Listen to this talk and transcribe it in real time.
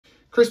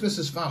Christmas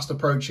is fast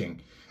approaching,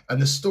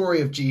 and the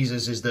story of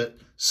Jesus is that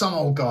some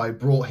old guy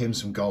brought him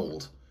some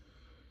gold.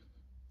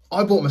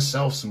 I bought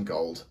myself some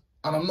gold,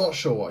 and I'm not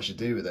sure what I should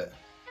do with it.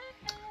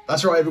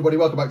 That's right, everybody,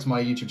 welcome back to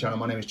my YouTube channel.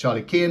 My name is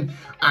Charlie Kean,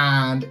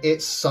 and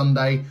it's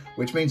Sunday,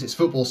 which means it's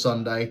Football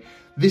Sunday.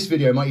 This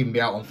video might even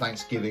be out on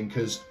Thanksgiving,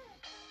 because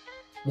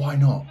why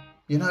not?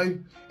 You know,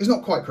 it's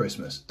not quite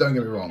Christmas, don't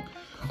get me wrong.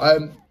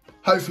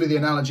 Hopefully the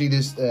analogy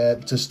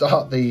to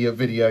start the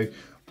video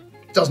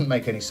doesn't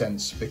make any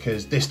sense,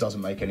 because this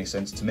doesn't make any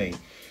sense to me.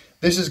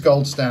 This is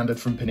gold standard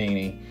from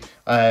Panini.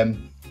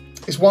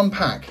 It's one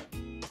pack,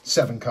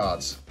 7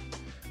 cards,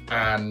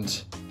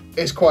 and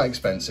it's quite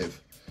expensive.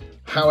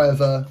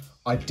 However,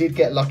 I did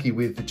get lucky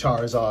with the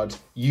Charizard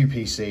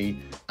UPC,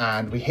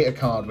 and we hit a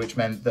card which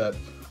meant that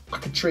I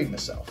could treat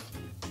myself,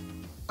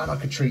 and I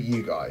could treat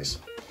you guys.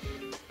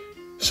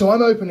 So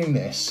I'm opening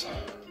this,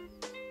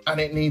 and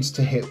it needs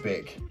to hit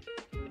big.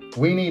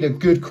 We need a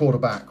good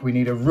quarterback. We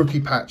need a rookie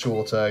patch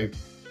auto.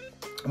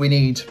 We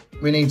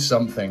need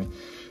something.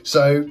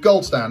 So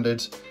gold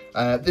standard.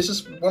 This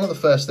is one of the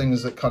first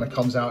things that kind of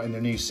comes out in the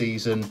new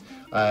season.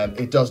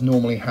 It does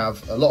normally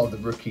have a lot of the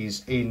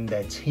rookies in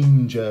their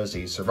team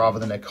jerseys, so rather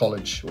than their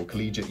college or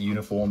collegiate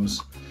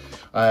uniforms.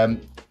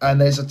 And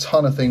there's a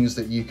ton of things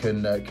that you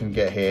can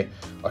get here.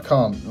 I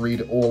can't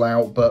read it all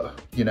out,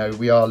 but you know,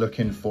 we are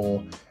looking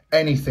for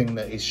anything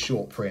that is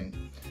short print,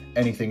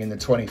 anything in the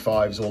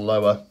 25s or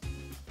lower.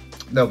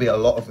 There'll be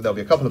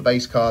a couple of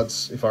base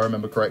cards, if I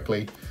remember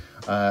correctly.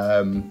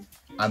 And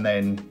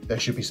then there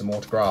should be some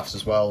autographs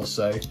as well.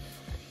 So,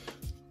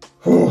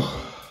 whew,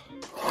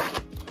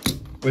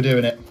 we're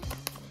doing it.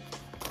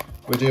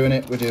 We're doing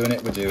it. We're doing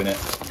it. We're doing it.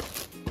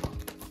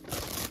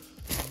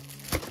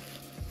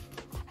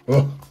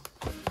 Oh,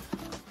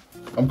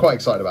 I'm quite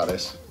excited about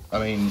this. I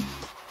mean,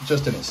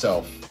 just in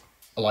itself,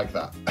 I like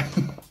that.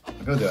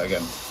 I'm gonna do it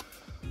again.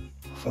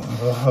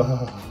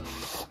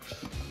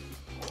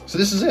 So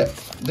this is it.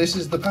 This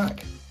is the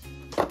pack.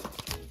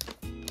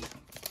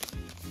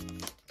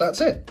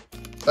 That's it.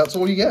 That's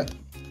all you get.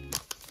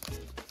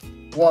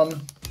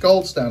 One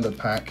gold standard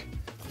pack.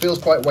 Feels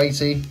quite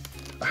weighty.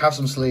 I have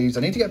some sleeves.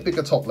 I need to get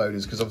bigger top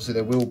loaders because obviously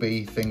there will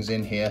be things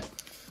in here.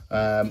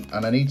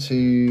 And I need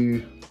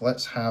to,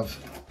 let's have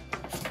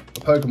a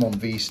Pokemon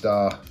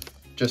V-Star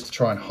just to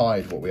try and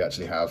hide what we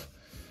actually have.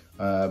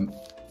 And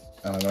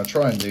I'm going to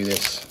try and do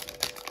this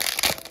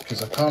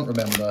because I can't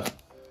remember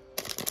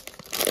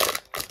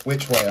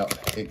which way up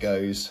it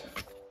goes.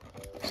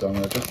 So I'm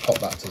going to just pop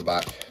that to the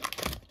back.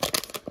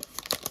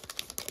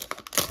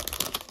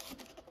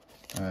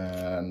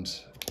 And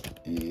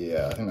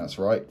yeah, I think that's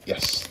right.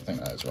 Yes, I think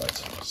that is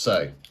right.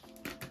 So,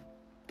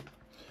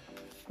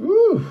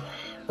 woo,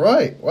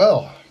 right,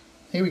 well,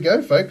 here we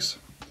go, folks.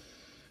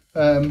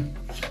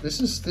 This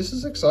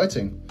is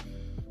exciting.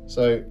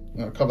 So I'm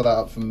going to cover that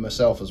up for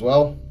myself as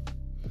well.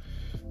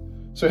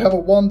 So we have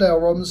a Wan'Dale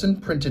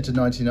Robinson printed to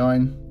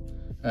 99.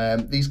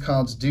 These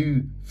cards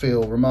do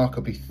feel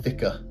remarkably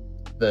thicker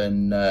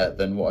than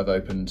what I've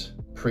opened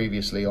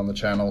previously on the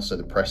channel, so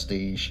the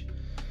Prestige.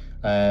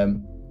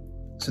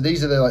 So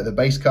these are the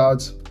base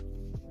cards,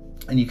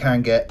 and you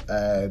can get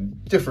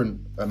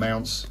different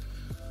amounts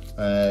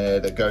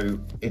that go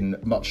in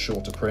much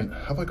shorter print.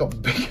 Have I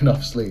got big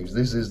enough sleeves?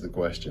 This is the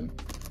question.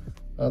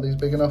 Are these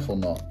big enough or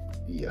not?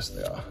 Yes,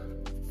 they are.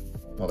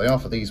 Well, they are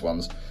for these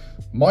ones.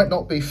 Might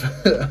not be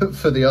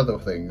for the other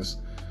things,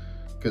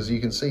 because you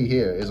can see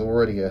here is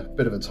already a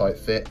bit of a tight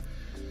fit.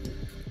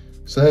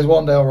 So there's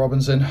Wan'Dale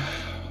Robinson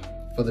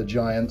for the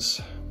Giants.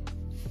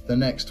 The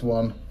next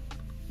one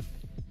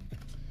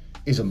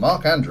is a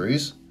Mark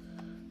Andrews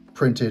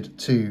printed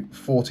to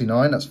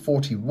 49. That's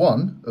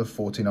 41 of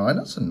 49.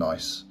 That's a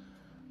nice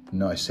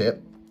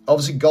hit.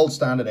 Obviously gold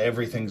standard,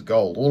 everything's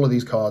gold. All of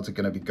these cards are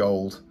going to be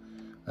gold.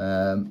 I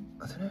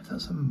don't know if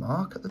that's a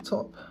mark at the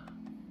top.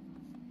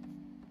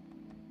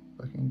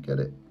 If I can get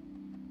it.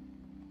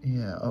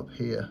 Yeah, up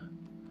here.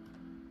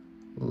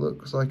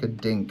 Looks like a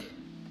dink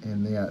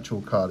in the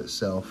actual card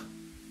itself.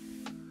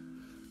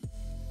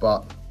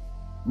 But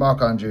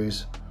Mark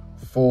Andrews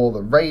for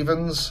the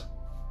Ravens.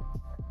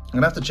 I'm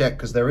gonna have to check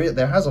because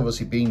there has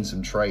obviously been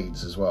some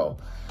trades as well.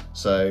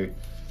 So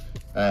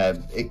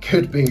it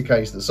could be a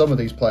case that some of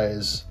these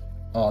players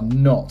are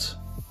not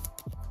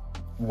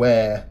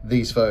where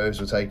these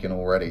photos were taken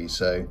already.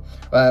 So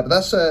but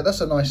that's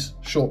a nice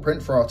short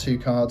print for our 2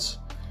 cards.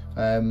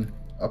 I'm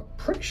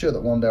pretty sure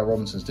that Wan'Dale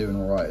Robinson's doing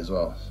all right as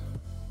well.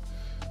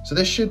 So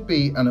this should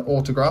be an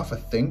autograph, I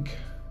think.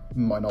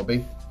 Might not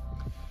be.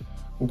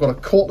 We've got a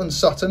Cortland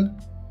Sutton,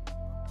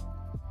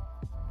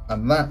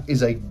 and that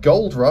is a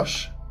Gold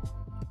Rush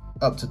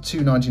up to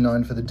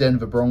 299 for the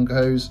Denver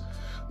Broncos.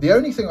 The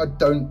only thing I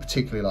don't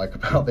particularly like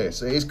about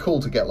this, it is cool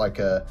to get like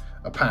a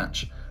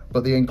patch,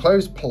 but the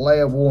enclosed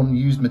player worn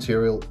used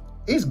material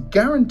is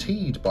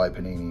guaranteed by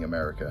Panini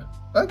America.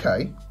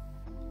 Okay.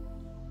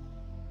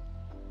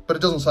 But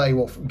it doesn't say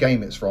what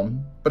game it's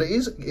from, but it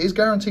is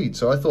guaranteed.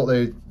 So I thought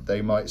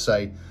they might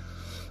say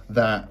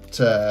that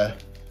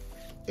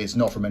it's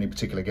not from any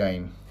particular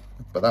game,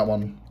 but that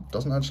one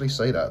doesn't actually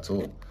say that at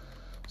all.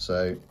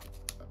 So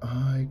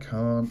I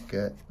can't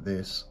get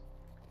this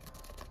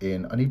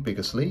in. I need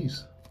bigger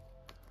sleeves.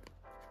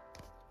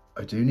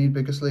 I do need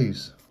bigger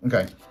sleeves.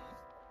 Okay,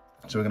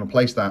 so we're going to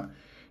place that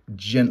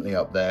gently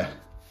up there.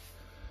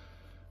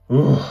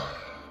 Ooh.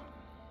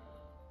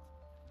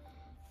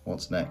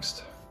 What's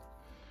next?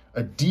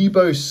 A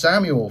Deebo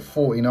Samuel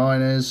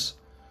 49ers,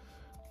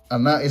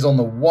 and that is on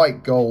the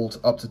white gold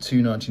up to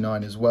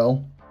 $2.99 as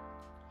well.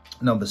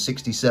 Number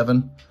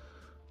 67.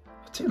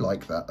 I do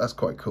like that. That's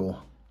quite cool.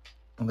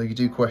 Although you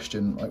do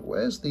question, like,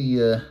 where's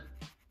the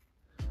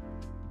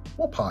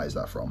what part is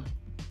that from?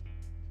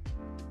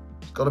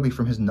 It's got to be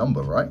from his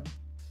number, right?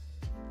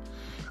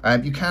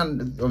 You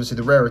can, obviously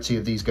the rarity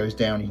of these goes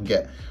down. You can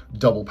get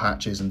double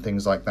patches and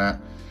things like that.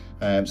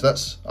 So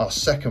that's our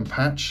second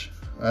patch.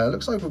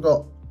 Looks like we've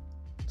got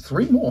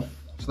 3 more,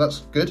 so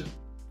that's good.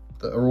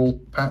 That are all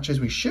patches.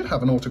 We should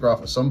have an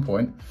autograph at some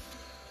point.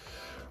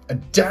 A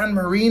Dan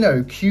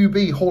Marino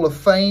QB Hall of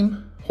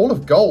Fame, Hall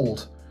of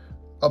Gold,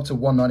 up to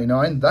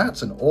 $1.99.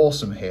 That's an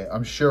awesome hit.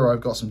 I'm sure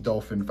I've got some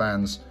Dolphin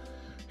fans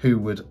who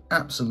would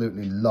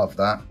absolutely love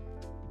that.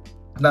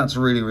 That's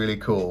really, really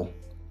cool.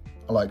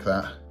 I like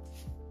that.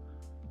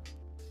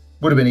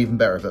 Would have been even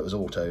better if it was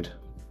autoed.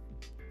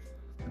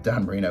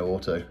 Dan Marino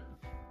auto.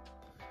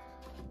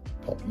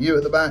 Pop you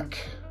at the back.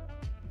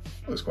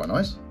 Looks quite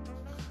nice.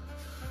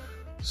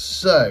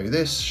 So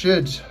this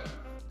should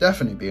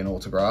definitely be an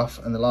autograph,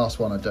 and the last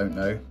one I don't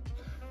know.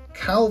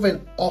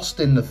 Calvin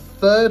Austin, the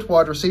 3rd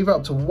wide receiver,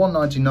 up to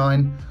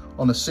 $1.99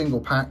 on a single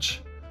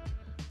patch,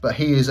 but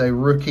he is a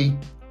rookie.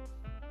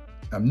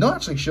 I'm not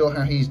actually sure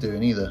how he's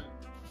doing either.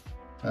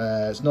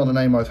 It's not a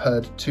name I've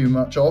heard too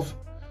much of,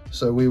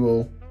 so we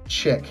will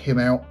check him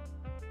out.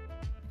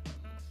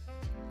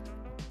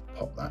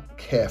 Pop that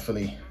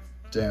carefully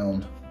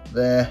down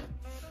there.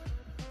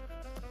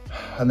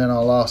 And then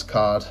our last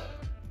card,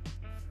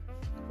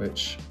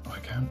 which I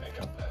can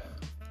pick up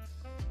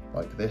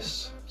like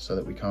this so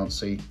that we can't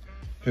see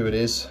who it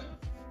is.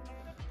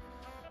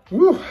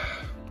 Woo!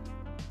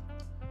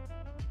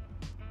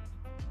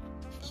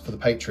 It's for the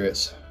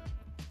Patriots.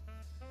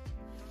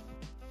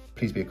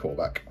 Please be a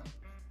quarterback.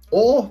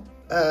 Or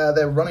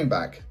their running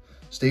back,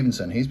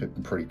 Stevenson. He's been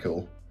pretty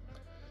cool.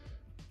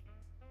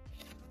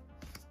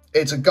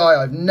 It's a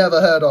guy I've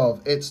never heard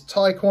of. It's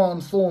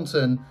Tyquan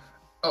Thornton,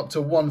 up to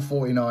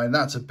 $1.49.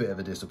 That's a bit of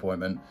a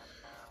disappointment.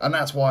 And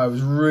that's why I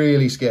was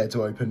really scared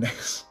to open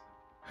this.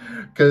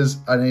 Because,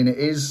 I mean, it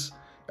is...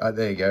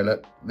 there you go,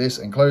 look. This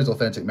enclosed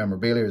authentic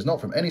memorabilia is not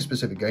from any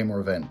specific game or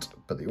event,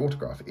 but the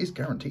autograph is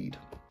guaranteed.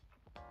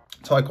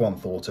 Tyquan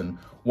Thornton,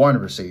 wide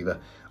receiver.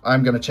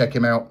 I'm going to check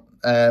him out.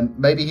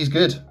 Maybe he's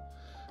good.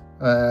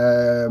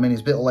 I mean,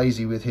 he's a bit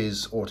lazy with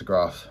his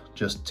autograph.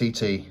 Just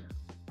TT.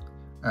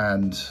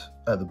 And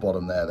at the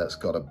bottom there, that's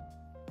got a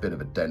bit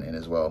of a dent in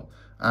as well.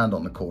 And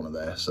on the corner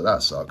there, so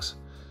that sucks.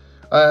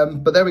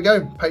 But there we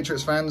go,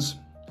 Patriots fans.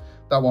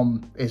 That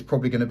one is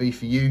probably going to be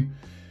for you.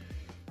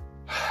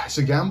 It's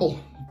a gamble.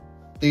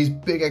 These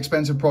big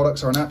expensive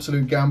products are an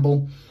absolute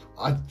gamble.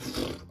 I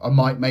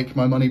might make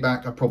my money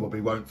back. I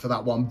probably won't for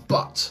that one,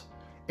 but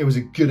it was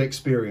a good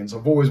experience.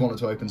 I've always wanted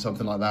to open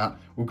something like that.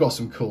 We've got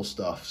some cool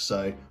stuff.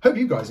 So hope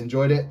you guys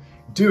enjoyed it.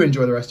 Do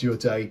enjoy the rest of your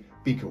day.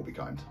 Be cool, be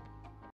kind.